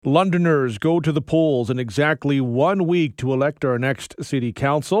Londoners go to the polls in exactly 1 week to elect our next city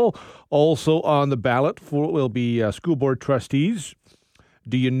council. Also on the ballot will be school board trustees.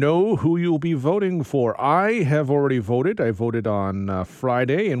 Do you know who you'll be voting for? I have already voted. I voted on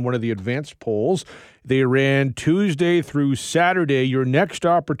Friday in one of the advanced polls. They ran Tuesday through Saturday. Your next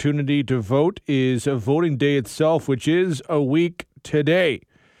opportunity to vote is voting day itself, which is a week today.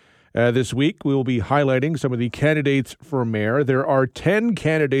 This week, we will be highlighting some of the candidates for mayor. There are 10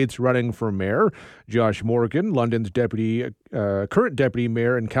 candidates running for mayor. Josh Morgan, London's current deputy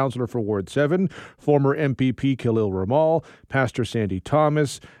mayor and councillor for Ward 7, former MPP Khalil Ramal, Pastor Sandy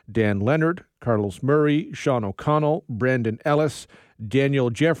Thomas, Dan Leonard, Carlos Murray, Sean O'Connell, Brandon Ellis, Daniel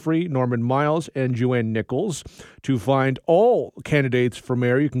Jeffrey, Norman Miles, and Joanne Nichols. To find all candidates for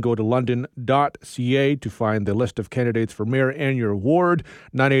mayor, you can go to london.ca to find the list of candidates for mayor and your ward.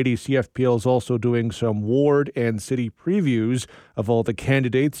 980 CFPL is also doing some ward and city previews of all the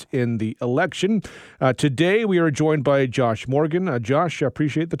candidates in the election. Today, we are joined by Josh Morgan. Josh, I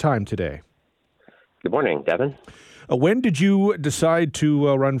appreciate the time today. Good morning, Devon. When did you decide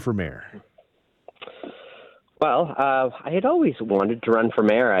to run for mayor? Well, I had always wanted to run for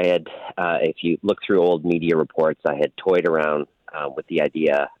mayor. I had, if you look through old media reports, I had toyed around with the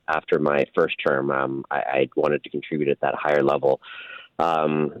idea after my first term. I wanted to contribute at that higher level.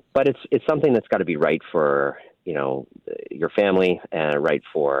 But it's something that's got to be right for, your family and right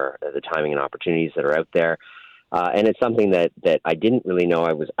for the timing and opportunities that are out there. And it's something that I didn't really know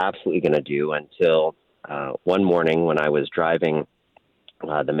I was absolutely going to do until one morning when I was driving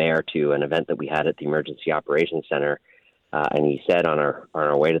the mayor to an event that we had at the Emergency Operations Center, and he said on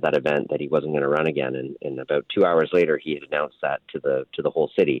our way to that event that he wasn't going to run again. And about 2 hours later, he had announced that to the whole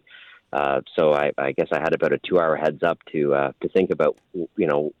city. So I guess I had about a 2 hour heads up to think about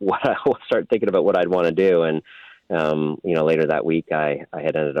start thinking about what I'd want to do. And later that week, I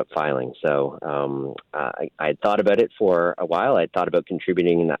had ended up filing. So I had thought about it for a while. I thought about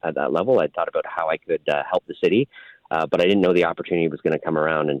contributing at that level. I thought about how I could help the city. But I didn't know the opportunity was going to come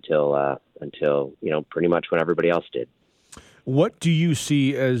around until pretty much when everybody else did. What do you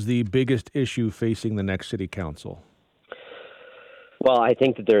see as the biggest issue facing the next city council? Well, I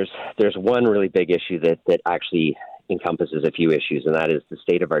think that there's one really big issue that actually encompasses a few issues, and that is the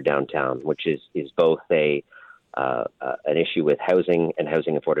state of our downtown, which is both an issue with housing and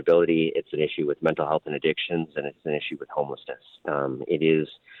housing affordability. It's an issue with mental health and addictions, and it's an issue with homelessness.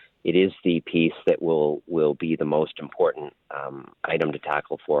 It is the piece that will be the most important item to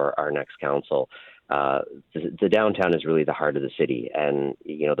tackle for our next council. The downtown is really the heart of the city, and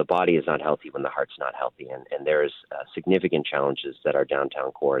the body is not healthy when the heart's not healthy, and there's significant challenges that our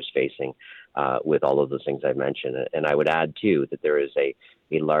downtown core is facing with all of those things I mentioned. And I would add too that there is a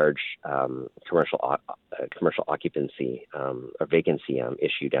large commercial occupancy or vacancy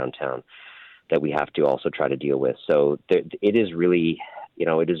issue downtown that we have to also try to deal with. So it is really.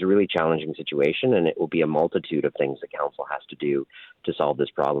 It is a really challenging situation, and it will be a multitude of things that council has to do to solve this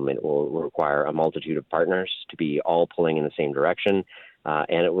problem. It will require a multitude of partners to be all pulling in the same direction,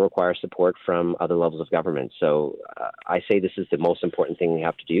 and it will require support from other levels of government. So I say this is the most important thing we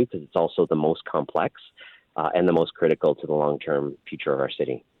have to do because it's also the most complex and the most critical to the long-term future of our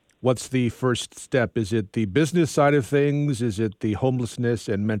city. What's the first step? Is it the business side of things? Is it the homelessness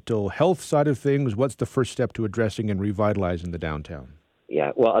and mental health side of things? What's the first step to addressing and revitalizing the downtown?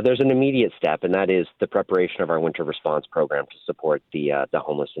 Yeah, well, there's an immediate step, and that is the preparation of our winter response program to support the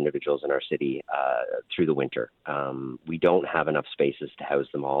homeless individuals in our city through the winter. We don't have enough spaces to house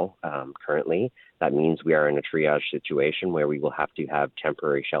them all currently. That means we are in a triage situation where we will have to have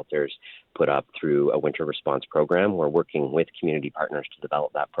temporary shelters put up through a winter response program. We're working with community partners to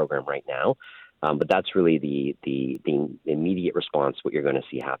develop that program right now, but that's really the immediate response, what you're going to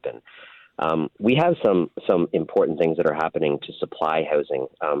see happen. We have some important things that are happening to supply housing,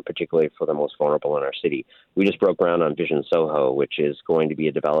 particularly for the most vulnerable in our city. We just broke ground on Vision Soho, which is going to be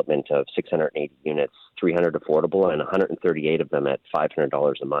a development of 680 units, 300 affordable, and 138 of them at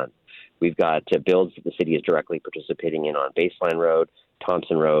 $500 a month. We've got builds that the city is directly participating in on Baseline Road,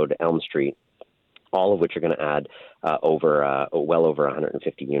 Thompson Road, Elm Street, all of which are going to add well over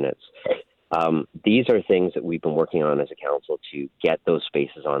 150 units. These are things that we've been working on as a council to get those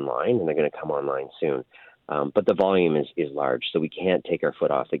spaces online, and they're going to come online soon. But the volume is large, so we can't take our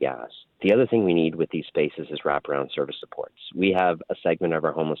foot off the gas. The other thing we need with these spaces is wraparound service supports. We have a segment of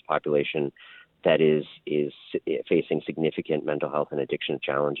our homeless population that is facing significant mental health and addiction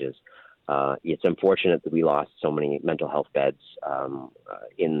challenges. It's unfortunate that we lost so many mental health beds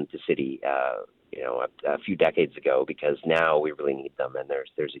in the city a few decades ago, because now we really need them, and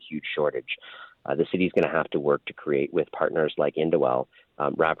there's a huge shortage. The city's going to have to work to create, with partners like Indowell,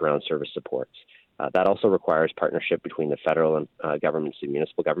 wraparound service supports. That also requires partnership between the federal governments and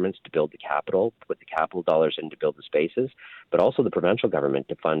municipal governments to build the capital, put the capital dollars in to build the spaces, but also the provincial government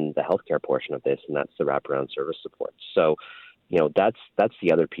to fund the healthcare portion of this, and that's the wraparound service supports. So, that's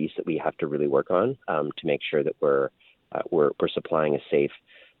the other piece that we have to really work on to make sure that we're supplying a safe,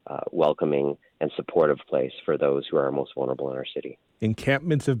 welcoming, and supportive place for those who are most vulnerable in our city.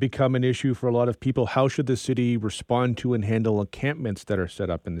 Encampments have become an issue for a lot of people. How should the city respond to and handle encampments that are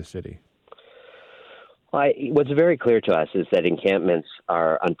set up in the city? What's very clear to us is that encampments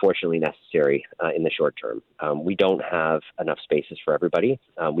are unfortunately necessary in the short term. We don't have enough spaces for everybody.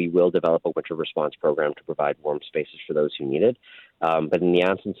 We will develop a winter response program to provide warm spaces for those who need it. But in the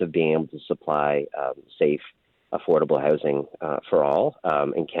absence of being able to supply safe, affordable housing for all,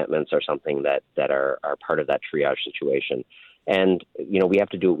 encampments are something that are part of that triage situation. And we have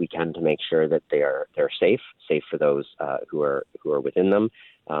to do what we can to make sure that they're safe for those who are within them.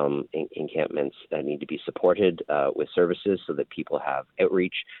 Encampments need to be supported with services so that people have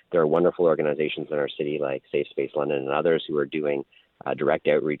outreach. There are wonderful organizations in our city like Safe Space London and others who are doing direct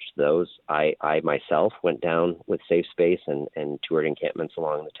outreach to those. I myself went down with Safe Space and toured encampments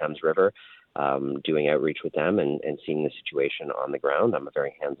along the Thames River, doing outreach with them and seeing the situation on the ground. I'm a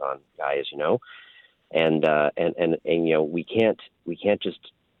very hands-on guy, as you know. And we can't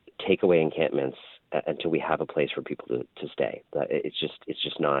just take away encampments until we have a place for people to stay. It's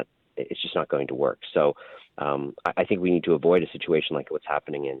just not going to work. So I think we need to avoid a situation like what's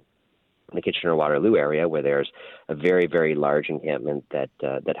happening in the Kitchener-Waterloo area, where there's a very, very large encampment that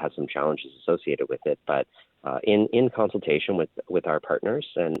has some challenges associated with it. But in consultation with our partners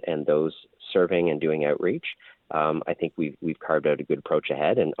and those serving and doing outreach, I think we've carved out a good approach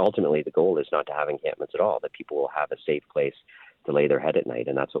ahead. And ultimately, the goal is not to have encampments at all, that people will have a safe place to lay their head at night.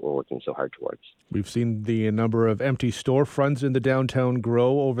 And that's what we're working so hard towards. We've seen the number of empty storefronts in the downtown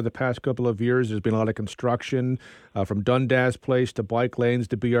grow over the past couple of years. There's been a lot of construction from Dundas Place to bike lanes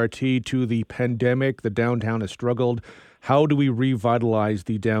to BRT to the pandemic. The downtown has struggled. How do we revitalize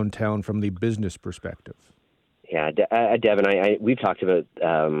the downtown from the business perspective? Yeah, Devon, we've talked about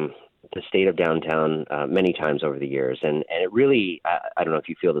the state of downtown many times over the years. And it really, I don't know if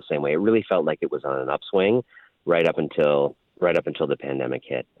you feel the same way, it really felt like it was on an upswing right up until the pandemic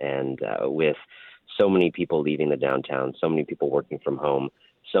hit. And with so many people leaving the downtown, so many people working from home,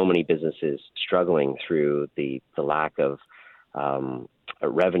 so many businesses struggling through the lack of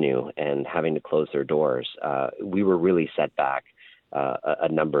revenue and having to close their doors, we were really set back a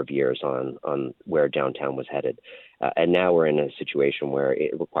number of years on where downtown was headed. And now we're in a situation where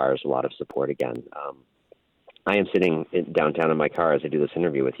it requires a lot of support again. I am sitting downtown in my car as I do this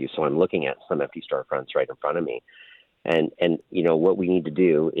interview with you, so I'm looking at some empty storefronts right in front of me. And what we need to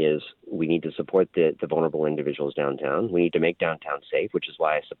do is we need to support the vulnerable individuals downtown. We need to make downtown safe, which is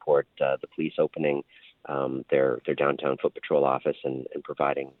why I support the police opening their downtown foot patrol office and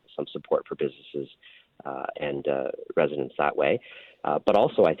providing some support for businesses and residents that way. But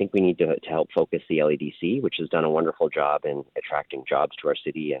also, I think we need to help focus the LEDC, which has done a wonderful job in attracting jobs to our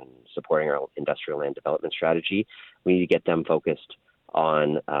city and supporting our industrial land development strategy. We need to get them focused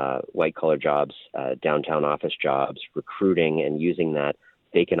on white-collar jobs, downtown office jobs, recruiting, and using that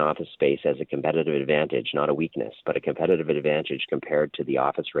vacant office space as a competitive advantage, not a weakness, but a competitive advantage compared to the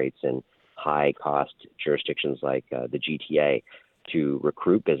office rates in high-cost jurisdictions like the GTA to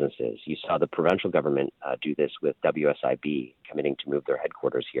recruit businesses. You saw the provincial government do this with WSIB committing to move their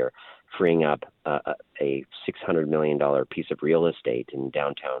headquarters here, freeing up a $600 million piece of real estate in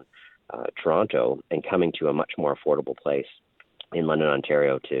downtown Toronto and coming to a much more affordable place in London,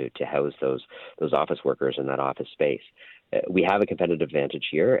 Ontario, to house those office workers in that office space. We have a competitive advantage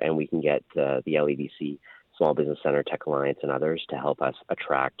here, and we can get the LEDC, Small Business Center, Tech Alliance, and others to help us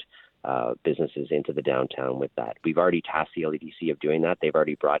attract businesses into the downtown with that. We've already tasked the LEDC of doing that. They've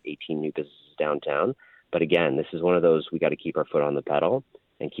already brought 18 new businesses downtown. But again, this is one of those we got to keep our foot on the pedal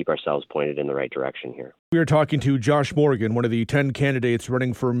and keep ourselves pointed in the right direction here. We are talking to Josh Morgan, one of the 10 candidates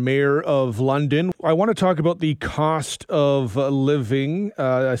running for Mayor of London. I want to talk about the cost of living.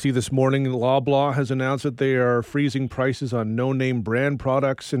 I see this morning Loblaw has announced that they are freezing prices on no-name brand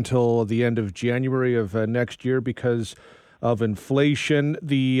products until the end of January of next year because of inflation.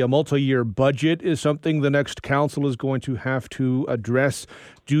 The multi-year budget is something the next council is going to have to address.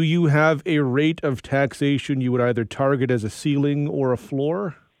 Do you have a rate of taxation you would either target as a ceiling or a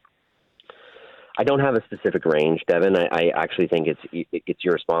floor? I don't have a specific range, Devon. I actually think it's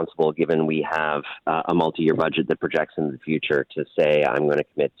irresponsible, given we have a multi-year budget that projects into the future, to say I'm going to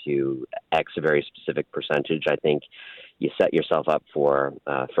commit to X, a very specific percentage. I think you set yourself up for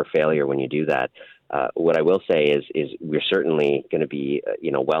failure when you do that. What I will say is we're certainly going to be,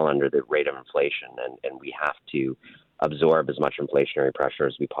 well under the rate of inflation, and we have to absorb as much inflationary pressure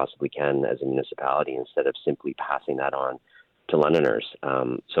as we possibly can as a municipality instead of simply passing that on to Londoners.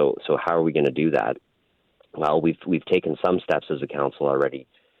 So how are we going to do that? Well, we've taken some steps as a council already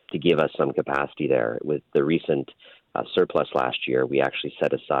to give us some capacity there. With the recent surplus last year, we actually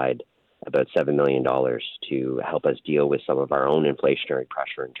set aside about $7 million to help us deal with some of our own inflationary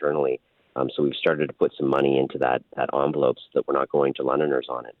pressure internally. So we've started to put some money into that envelope so that we're not going to Londoners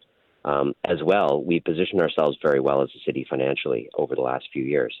on it. As well, we positioned ourselves very well as a city financially over the last few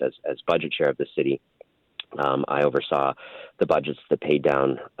years. As budget chair of the city, I oversaw the budgets that paid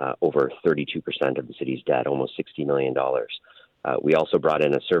down over 32% of the city's debt, almost $60 million. We also brought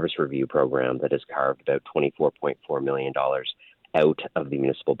in a service review program that has carved about $24.4 million out of the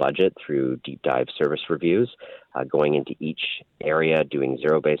municipal budget through deep dive service reviews, going into each area, doing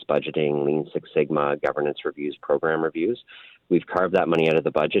zero-based budgeting, Lean Six Sigma, governance reviews, program reviews. We've carved that money out of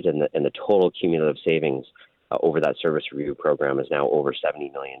the budget, and the total cumulative savings over that service review program is now over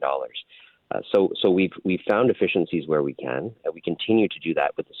 $70 million. So we've found efficiencies where we can. We continue to do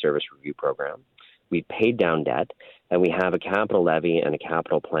that with the service review program. We've paid down debt, and we have a capital levy and a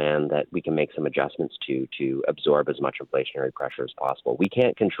capital plan that we can make some adjustments to absorb as much inflationary pressure as possible. We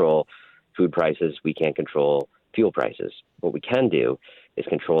can't control food prices. We can't control fuel prices. What we can do is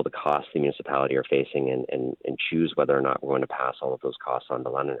control the costs the municipality are facing and choose whether or not we're going to pass all of those costs on to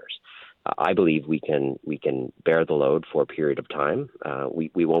Londoners. I believe we can bear the load for a period of time.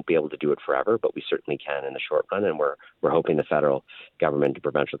 We won't be able to do it forever, but we certainly can in the short run, and we're hoping the federal government and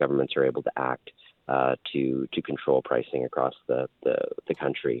provincial governments are able to act to control pricing across the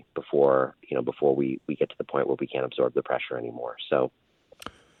country before we get to the point where we can't absorb the pressure anymore. So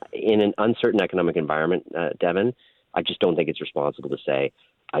in an uncertain economic environment, Devon, I just don't think it's responsible to say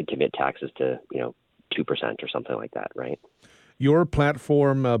I'd commit taxes to 2% or something like that, right? Your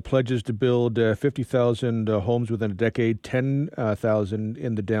platform pledges to build 50,000 homes within a decade, 10,000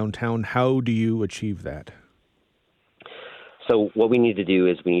 in the downtown. How do you achieve that? So what we need to do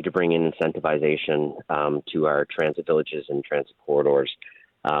is we need to bring in incentivization to our transit villages and transit corridors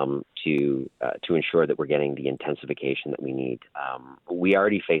to ensure that we're getting the intensification that we need. We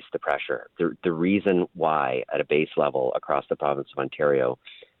already face the pressure. The reason why at a base level across the province of Ontario,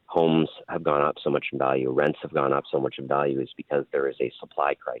 homes have gone up so much in value, rents have gone up so much in value is because there is a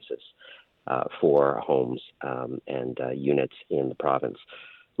supply crisis for homes and units in the province.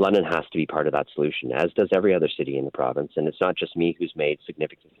 London has to be part of that solution, as does every other city in the province. And it's not just me who's made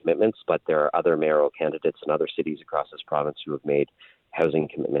significant commitments, but there are other mayoral candidates in other cities across this province who have made housing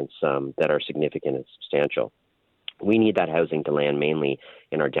commitments that are significant and substantial. We need that housing to land mainly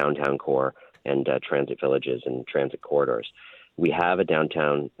in our downtown core and transit villages and transit corridors. We have a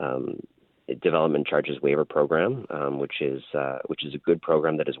downtown development charges waiver program, which is a good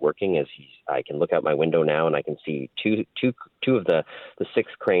program that is working. I can look out my window now and I can see two of the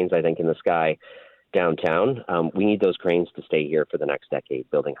 6 cranes, I think, in the sky downtown. We need those cranes to stay here for the next decade,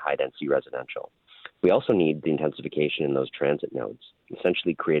 building high density residential. We also need the intensification in those transit nodes,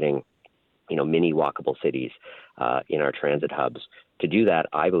 essentially creating mini walkable cities in our transit hubs. To do that,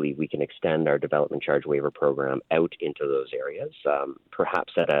 I believe we can extend our development charge waiver program out into those areas,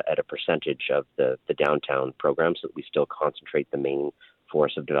 perhaps at a percentage of the downtown program, so that we still concentrate the main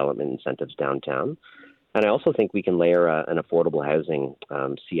force of development incentives downtown. And I also think we can layer an affordable housing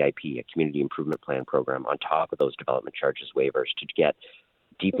CIP, a community improvement plan program, on top of those development charges waivers to get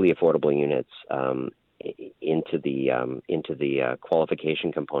deeply affordable units into the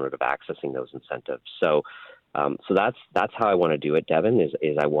qualification component of accessing those incentives. So that's how I want to do it, Devon,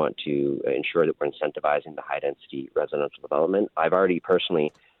 is I want to ensure that we're incentivizing the high density residential development. I've already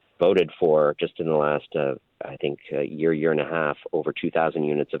personally voted for, just in the last year and a half, over 2,000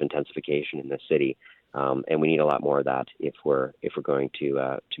 units of intensification in this city, and we need a lot more of that if we're going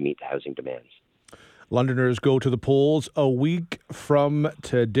to meet the housing demands. Londoners go to the polls a week from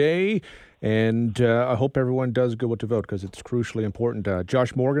today, and I hope everyone does go to vote because it's crucially important.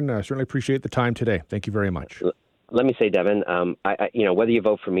 Josh Morgan, I certainly appreciate the time today. Thank you very much. Let me say, Devon, whether you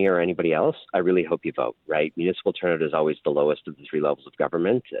vote for me or anybody else, I really hope you vote, right? Municipal turnout is always the lowest of the 3 levels of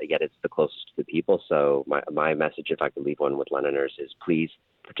government, yet it's the closest to the people. So my message, if I could leave one with Londoners, is please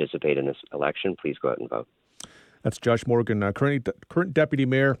participate in this election. Please go out and vote. That's Josh Morgan, current Deputy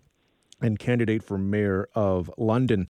Mayor and candidate for Mayor of London.